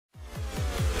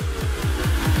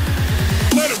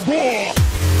The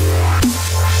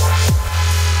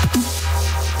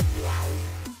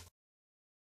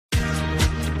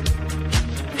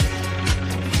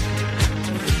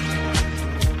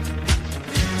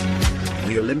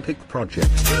Olympic Project.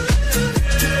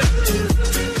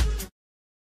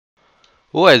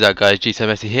 What is up guys, GT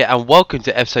Messi here and welcome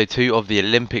to episode 2 of the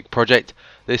Olympic Project.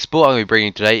 The sport I'm going to be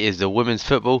bringing today is the women's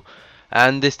football,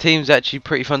 and this team's actually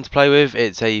pretty fun to play with.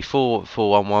 It's a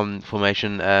 4-4-1-1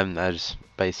 formation, as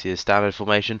basically a standard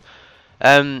formation.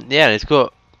 Yeah, and it's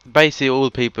got basically all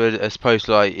the people are supposed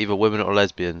to like either women or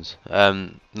lesbians. No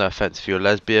offense if you're a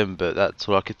lesbian, but that's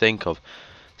all I could think of.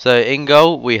 So in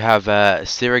goal we have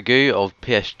Sirigu of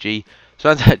PSG.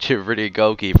 So that's actually a really good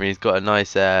goalkeeper, and he's got a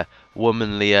nice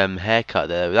womanly haircut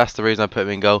there. That's the reason I put him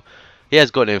in goal. He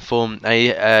has got it in form, and he,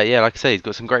 yeah, like I say, he's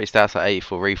got some great stats like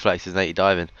 84 reflexes and 80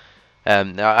 diving.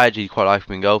 I actually quite like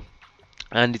him in goal,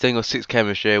 and he's only got 6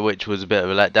 chemistry, which was a bit of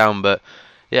a letdown, but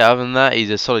yeah, other than that, he's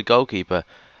a solid goalkeeper.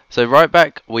 So right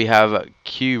back we have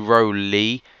Q-Ro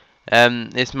Lee.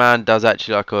 This man does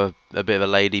actually like a bit of a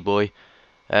lady boy.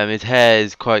 His hair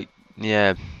is quite,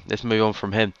 yeah, let's move on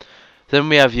from him. Then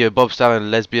we have your Bob Stallion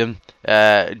lesbian,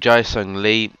 Jae-Sung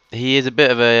Lee. He is a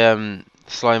bit of a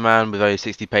slow man with only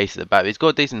 60 pace at the back. He's got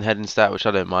a decent heading stat, which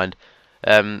I don't mind.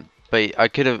 But I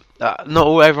could have, not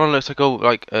all everyone looks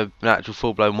like an actual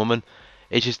full-blown woman.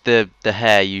 It's just the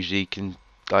hair usually can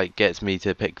gets me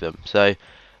to pick them. So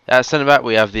at centre back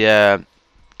we have the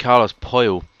Carlos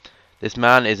Poyle. This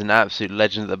man is an absolute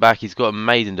legend at the back. He's got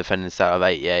amazing defending stat of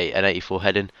 88 and 84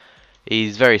 heading.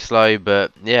 He's very slow,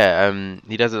 but yeah,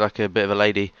 he does it like a bit of a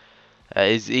lady.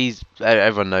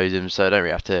 Everyone knows him, so I don't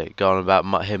really have to go on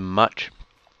about him much.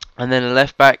 And then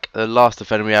left back, the last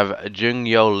defender, we have Jung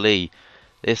Yo Lee.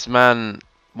 This man,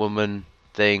 woman,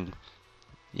 thing,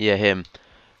 yeah, him.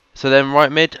 So then right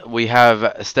mid, we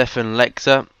have Stefan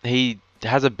Lexer. He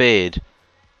has a beard,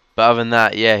 but other than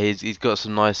that, yeah, he's got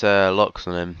some nice locks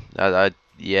on him.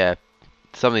 Yeah,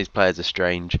 some of these players are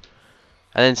strange.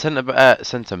 And then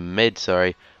centre mid,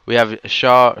 sorry, we have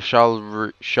Charles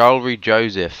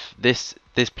Joseph. This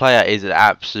player is an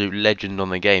absolute legend on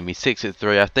the game. He's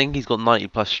 6'3". I think he's got 90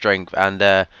 plus strength, and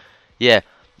yeah,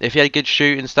 if he had a good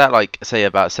shooting stat, like say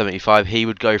about 75, he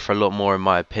would go for a lot more in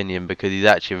my opinion, because he's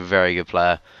actually a very good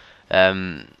player.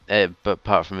 But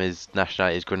apart from his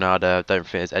nationality is Grenada, I don't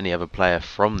think there's any other player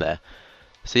from there.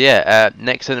 So yeah,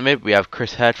 next centre mid we have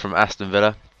Chris Head from Aston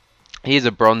Villa. He is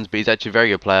a bronze, but he's actually a very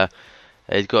good player.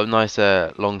 He's got a nice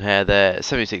long hair there,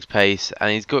 76 pace,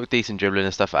 and he's got decent dribbling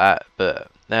and stuff like that.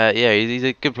 But yeah, he's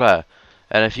a good player.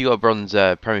 And if you got a bronze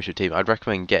Premiership team, I'd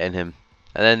recommend getting him.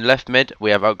 And then left mid,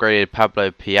 we have upgraded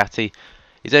Pablo Piatti.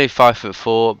 He's only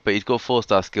 5'4", but he's got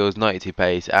 4-star skills, 92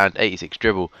 pace, and 86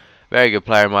 dribble. Very good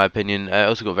player in my opinion.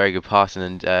 Also got very good passing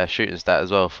and shooting stat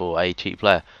as well for a cheap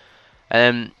player.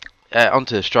 And then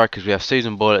onto the strikers, we have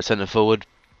Susan Boyle at centre forward.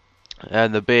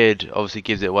 And the beard obviously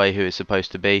gives it away who it's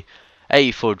supposed to be.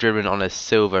 84 dribbling on a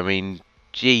silver. I mean,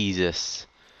 Jesus.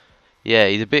 Yeah,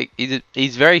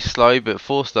 he's very slow, but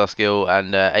 4-star skill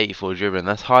and 84 dribbling.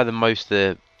 That's higher than most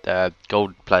of the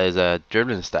gold players'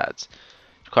 dribbling stats.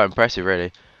 It's quite impressive,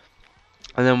 really.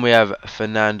 And then we have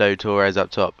Fernando Torres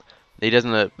up top. He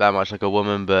doesn't look that much like a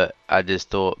woman, but I just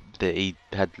thought that he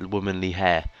had womanly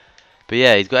hair. But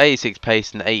yeah, he's got 86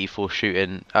 pace and 84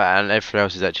 shooting, and everything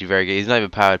else is actually very good. He's an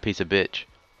overpowered piece of bitch.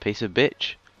 Piece of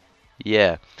bitch?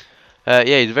 Yeah.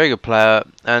 Yeah, he's a very good player,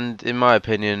 and in my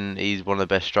opinion, he's one of the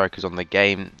best strikers on the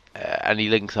game, and he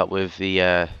links up with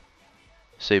the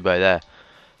Subo there.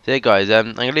 So yeah, guys,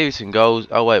 I'm going to leave you some goals.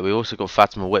 Oh wait, we also got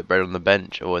Fatima Whitbread on the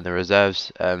bench, or in the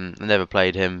reserves. I never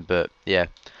played him, but yeah.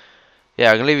 Yeah,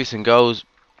 I'm going to leave you some goals.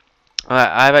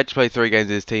 I've actually played 3 games of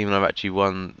this team, and I've actually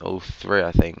won all 3,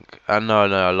 I think. No,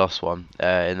 I lost one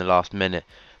in the last minute.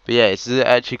 But yeah, it's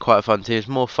actually quite a fun team. It's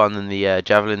more fun than the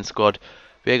Javelin squad.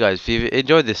 But yeah guys, if you've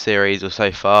enjoyed this series or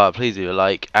so far, please leave a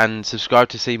like and subscribe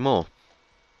to see more.